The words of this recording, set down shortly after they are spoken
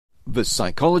The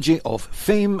psychology of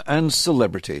fame and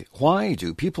celebrity. Why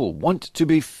do people want to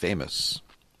be famous?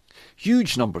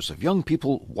 Huge numbers of young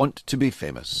people want to be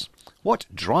famous. What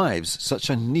drives such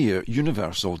a near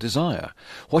universal desire?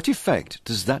 What effect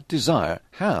does that desire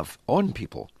have on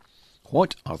people?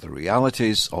 What are the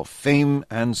realities of fame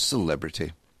and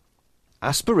celebrity?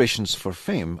 Aspirations for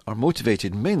fame are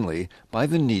motivated mainly by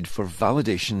the need for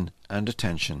validation and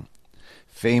attention.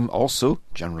 Fame also,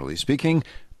 generally speaking,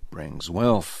 brings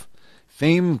wealth.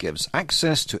 Fame gives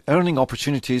access to earning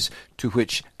opportunities to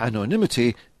which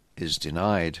anonymity is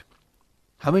denied.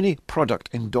 How many product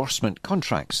endorsement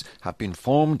contracts have been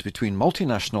formed between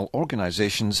multinational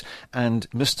organizations and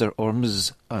Mr. or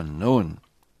Ms. Unknown?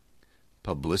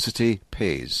 Publicity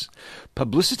pays.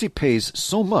 Publicity pays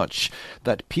so much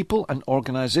that people and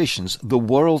organizations the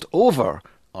world over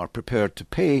are prepared to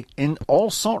pay in all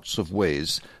sorts of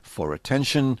ways for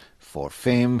attention, for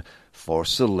fame, for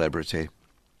celebrity.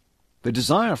 The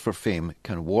desire for fame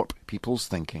can warp people's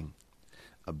thinking.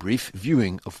 A brief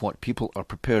viewing of what people are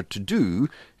prepared to do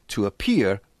to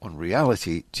appear on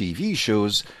reality TV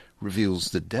shows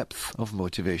reveals the depth of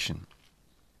motivation.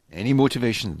 Any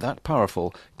motivation that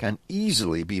powerful can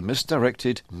easily be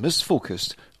misdirected,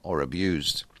 misfocused, or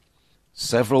abused.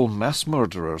 Several mass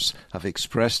murderers have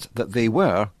expressed that they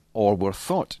were, or were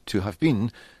thought to have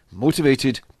been,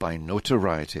 motivated by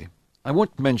notoriety. I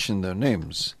won't mention their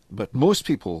names, but most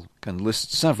people can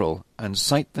list several and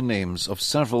cite the names of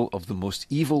several of the most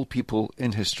evil people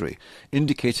in history,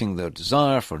 indicating their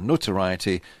desire for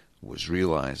notoriety was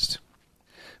realized.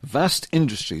 Vast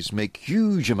industries make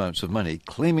huge amounts of money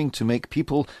claiming to make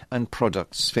people and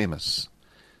products famous.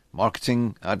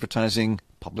 Marketing, advertising,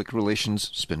 public relations,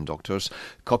 spin doctors,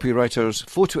 copywriters,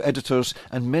 photo editors,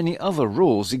 and many other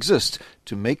roles exist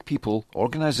to make people,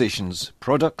 organizations,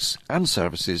 products, and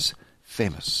services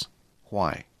famous.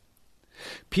 Why?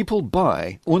 People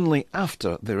buy only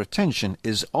after their attention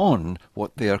is on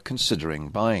what they are considering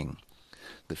buying.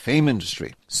 The fame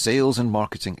industry, sales and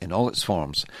marketing in all its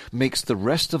forms, makes the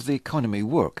rest of the economy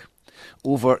work.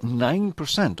 Over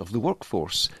 9% of the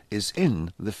workforce is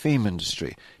in the fame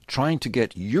industry, trying to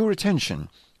get your attention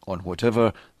on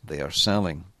whatever they are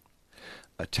selling.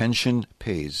 Attention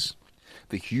pays.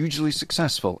 The hugely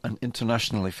successful and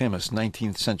internationally famous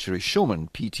 19th century showman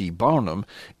P.T. Barnum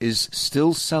is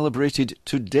still celebrated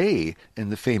today in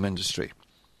the fame industry.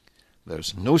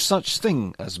 "There's no such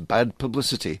thing as bad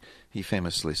publicity," he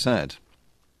famously said.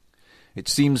 It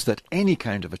seems that any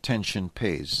kind of attention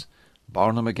pays.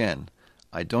 Barnum again.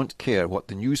 "I don't care what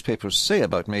the newspapers say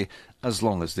about me as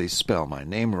long as they spell my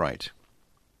name right."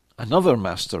 Another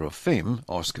master of fame,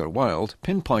 Oscar Wilde,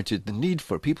 pinpointed the need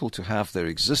for people to have their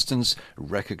existence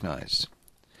recognized.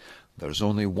 "There's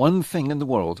only one thing in the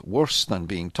world worse than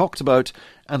being talked about,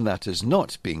 and that is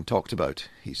not being talked about,"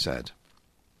 he said.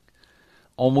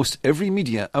 Almost every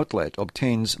media outlet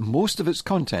obtains most of its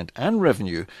content and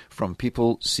revenue from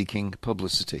people seeking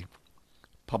publicity.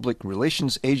 Public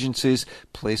relations agencies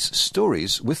place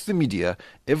stories with the media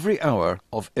every hour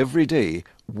of every day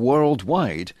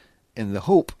worldwide in the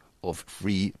hope of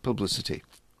free publicity.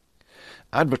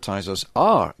 Advertisers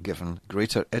are given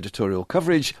greater editorial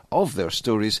coverage of their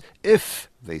stories if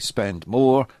they spend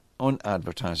more on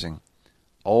advertising,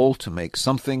 all to make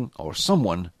something or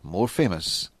someone more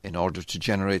famous in order to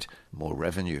generate more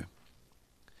revenue.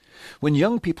 When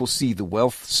young people see the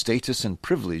wealth, status and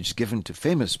privilege given to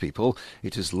famous people,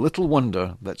 it is little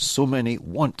wonder that so many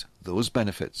want those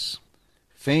benefits.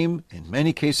 Fame, in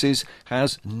many cases,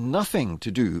 has nothing to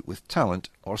do with talent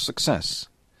or success.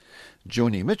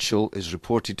 Joni Mitchell is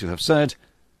reported to have said,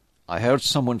 "I heard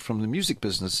someone from the music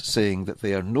business saying that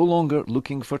they are no longer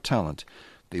looking for talent.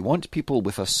 They want people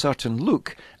with a certain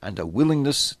look and a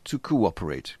willingness to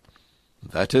cooperate."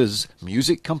 That is,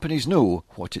 music companies know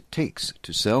what it takes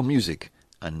to sell music,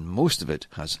 and most of it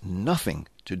has nothing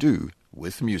to do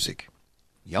with music.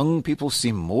 Young people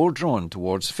seem more drawn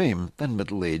towards fame than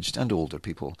middle-aged and older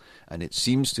people, and it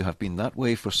seems to have been that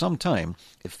way for some time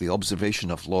if the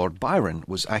observation of Lord Byron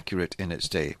was accurate in its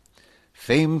day.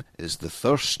 "Fame is the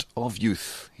thirst of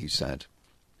youth," he said.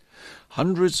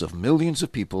 Hundreds of millions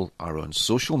of people are on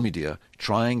social media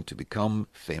trying to become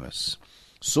famous.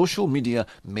 Social media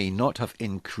may not have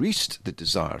increased the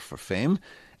desire for fame,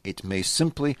 it may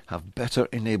simply have better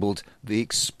enabled the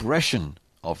expression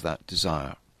of that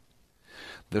desire.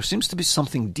 There seems to be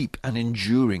something deep and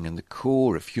enduring in the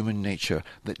core of human nature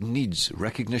that needs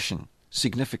recognition,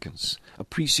 significance,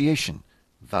 appreciation,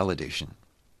 validation.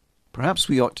 Perhaps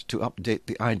we ought to update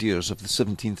the ideas of the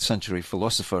 17th century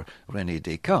philosopher René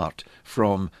Descartes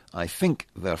from "I think,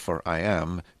 therefore I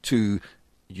am" to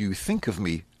 "you think of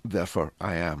me, therefore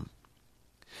I am."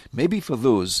 Maybe for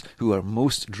those who are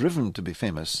most driven to be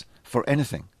famous for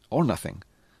anything or nothing,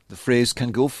 the phrase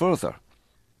can go further.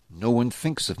 No one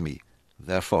thinks of me,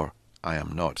 therefore I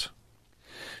am not.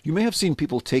 You may have seen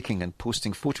people taking and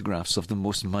posting photographs of the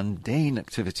most mundane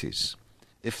activities.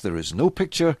 If there is no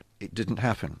picture, it didn't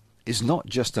happen. Is not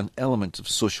just an element of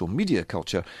social media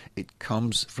culture, it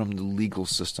comes from the legal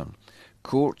system.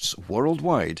 Courts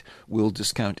worldwide will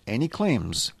discount any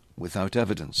claims without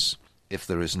evidence. If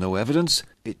there is no evidence,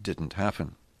 it didn't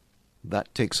happen.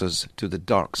 That takes us to the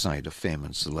dark side of fame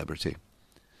and celebrity.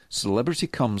 Celebrity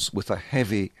comes with a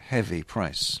heavy, heavy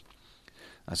price.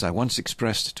 As I once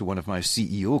expressed to one of my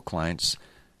CEO clients,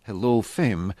 hello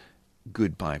fame,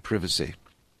 goodbye privacy.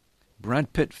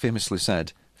 Brad Pitt famously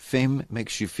said, fame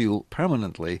makes you feel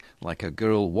permanently like a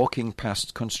girl walking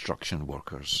past construction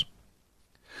workers.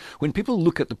 When people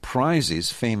look at the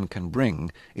prizes fame can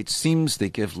bring, it seems they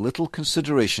give little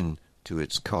consideration to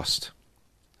its cost.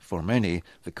 For many,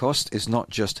 the cost is not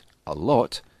just a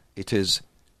lot, it is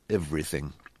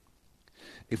everything.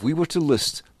 If we were to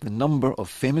list the number of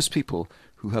famous people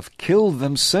who have killed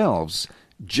themselves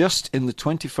just in the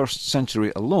 21st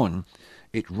century alone,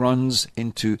 it runs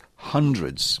into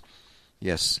hundreds.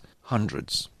 Yes,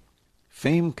 hundreds.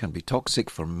 Fame can be toxic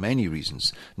for many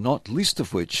reasons, not least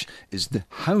of which is the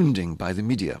hounding by the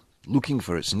media, looking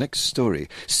for its next story,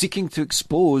 seeking to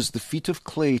expose the feet of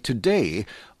clay today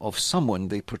of someone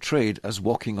they portrayed as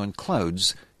walking on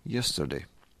clouds yesterday.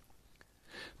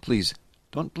 Please,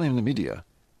 don't blame the media.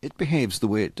 It behaves the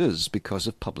way it does because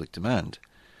of public demand.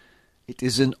 It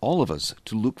is in all of us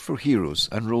to look for heroes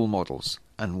and role models,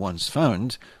 and once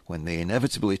found, when they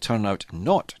inevitably turn out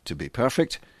not to be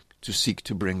perfect, to seek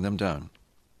to bring them down.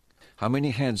 How many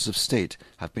heads of state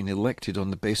have been elected on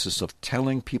the basis of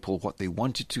telling people what they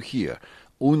wanted to hear,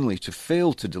 only to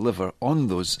fail to deliver on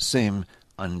those same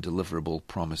undeliverable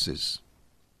promises?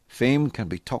 Fame can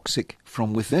be toxic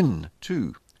from within,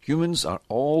 too. Humans are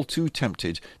all too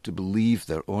tempted to believe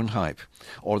their own hype,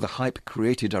 or the hype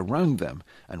created around them,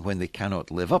 and when they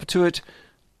cannot live up to it,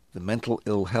 the mental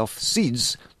ill health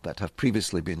seeds that have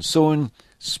previously been sown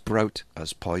sprout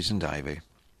as poisoned ivy.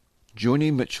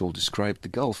 Joni Mitchell described the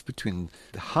gulf between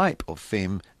the hype of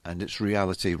fame and its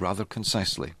reality rather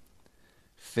concisely.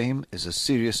 Fame is a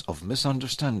series of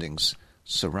misunderstandings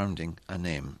surrounding a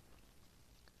name.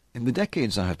 In the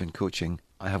decades I have been coaching,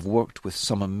 I have worked with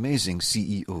some amazing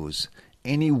CEOs,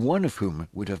 any one of whom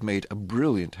would have made a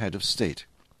brilliant head of state.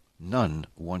 None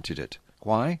wanted it.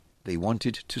 Why? They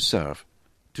wanted to serve,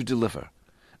 to deliver,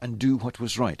 and do what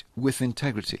was right, with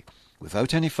integrity,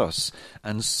 without any fuss,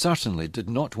 and certainly did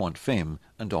not want fame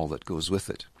and all that goes with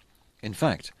it. In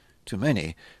fact, to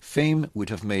many, fame would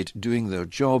have made doing their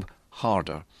job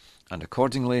harder, and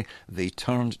accordingly they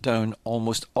turned down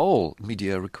almost all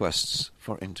media requests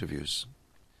for interviews.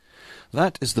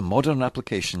 That is the modern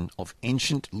application of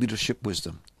ancient leadership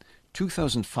wisdom.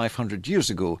 2,500 years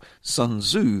ago, Sun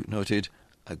Tzu noted,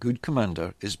 "A good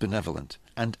commander is benevolent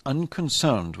and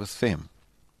unconcerned with fame."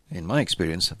 In my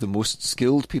experience, the most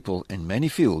skilled people in many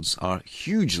fields are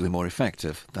hugely more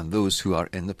effective than those who are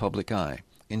in the public eye.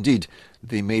 Indeed,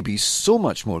 they may be so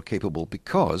much more capable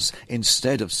because,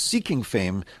 instead of seeking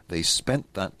fame, they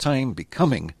spent that time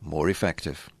becoming more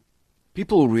effective.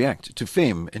 People react to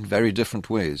fame in very different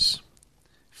ways.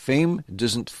 Fame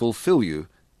doesn't fulfill you.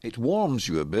 It warms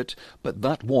you a bit, but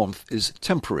that warmth is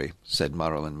temporary, said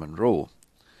Marilyn Monroe.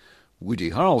 Woody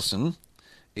Harrelson,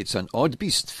 "It's an odd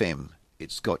beast, fame.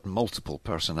 It's got multiple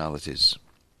personalities."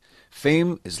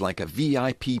 Fame is like a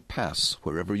VIP pass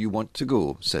wherever you want to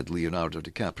go, said Leonardo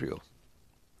DiCaprio.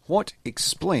 What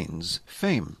explains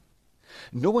fame?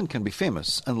 No one can be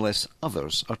famous unless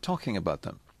others are talking about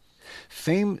them.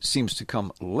 Fame seems to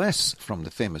come less from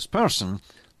the famous person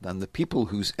than the people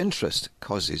whose interest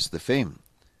causes the fame.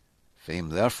 Fame,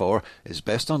 therefore, is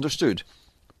best understood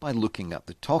by looking at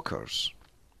the talkers.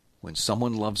 When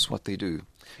someone loves what they do,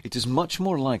 it is much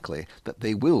more likely that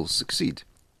they will succeed.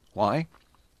 Why?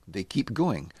 They keep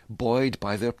going, buoyed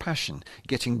by their passion,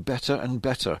 getting better and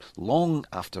better long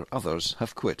after others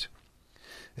have quit.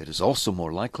 It is also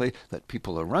more likely that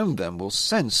people around them will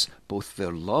sense both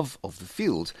their love of the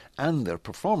field and their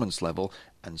performance level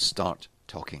and start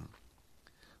talking.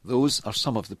 Those are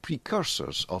some of the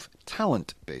precursors of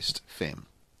talent-based fame.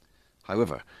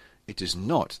 However, it is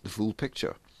not the full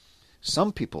picture.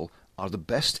 Some people are the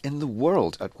best in the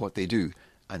world at what they do,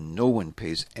 and no one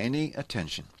pays any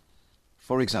attention.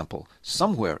 For example,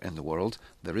 somewhere in the world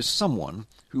there is someone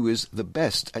who is the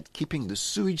best at keeping the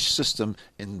sewage system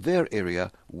in their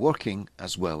area working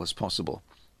as well as possible.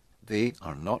 They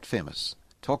are not famous.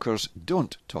 Talkers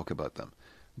don't talk about them.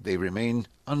 They remain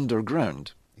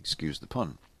underground, excuse the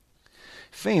pun.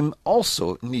 Fame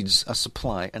also needs a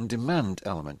supply and demand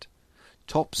element.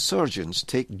 Top surgeons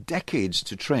take decades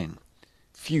to train.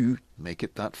 Few make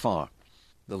it that far.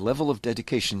 The level of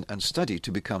dedication and study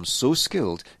to become so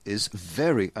skilled is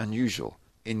very unusual,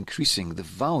 increasing the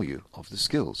value of the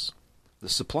skills. The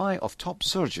supply of top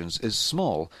surgeons is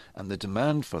small and the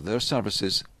demand for their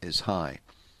services is high.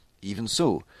 Even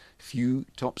so, few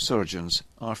top surgeons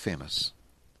are famous.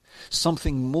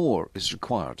 Something more is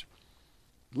required.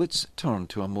 Let's turn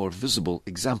to a more visible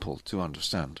example to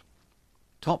understand.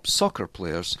 Top soccer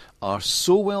players are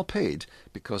so well paid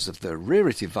because of their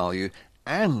rarity value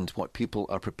and what people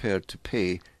are prepared to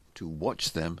pay to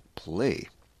watch them play.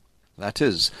 That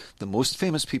is, the most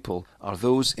famous people are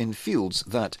those in fields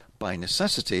that, by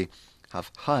necessity,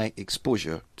 have high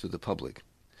exposure to the public.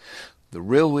 The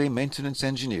railway maintenance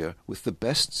engineer with the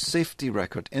best safety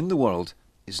record in the world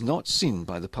is not seen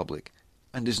by the public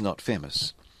and is not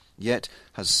famous, yet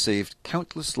has saved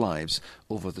countless lives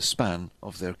over the span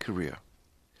of their career.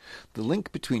 The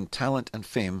link between talent and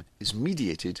fame is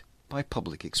mediated by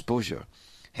public exposure.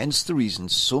 Hence the reason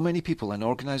so many people and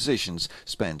organizations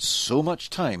spend so much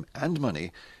time and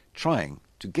money trying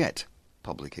to get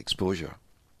public exposure.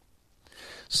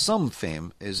 Some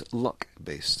fame is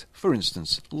luck-based, for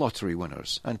instance, lottery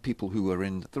winners and people who are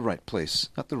in the right place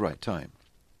at the right time.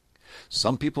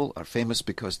 Some people are famous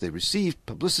because they received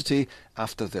publicity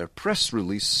after their press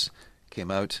release came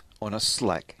out on a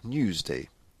slack news day.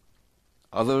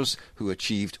 Others who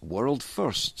achieved world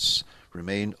firsts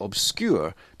remain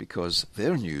obscure because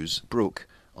their news broke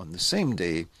on the same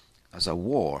day as a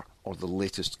war or the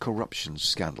latest corruption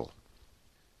scandal.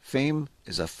 Fame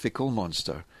is a fickle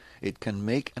monster. It can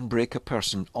make and break a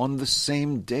person on the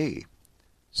same day.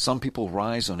 Some people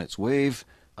rise on its wave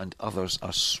and others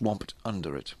are swamped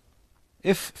under it.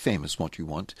 If fame is what you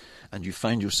want, and you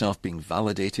find yourself being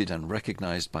validated and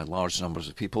recognized by large numbers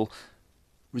of people,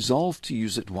 resolve to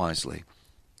use it wisely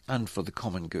and for the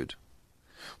common good.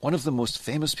 One of the most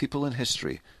famous people in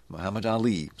history, Muhammad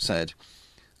Ali, said,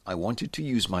 "I wanted to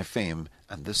use my fame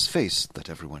and this face that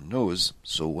everyone knows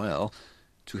so well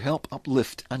to help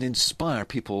uplift and inspire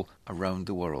people around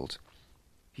the world."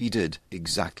 He did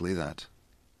exactly that.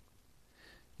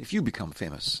 If you become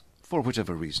famous, for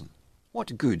whatever reason,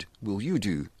 what good will you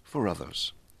do for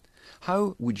others?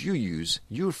 How would you use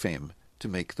your fame to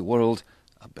make the world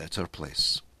a better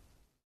place?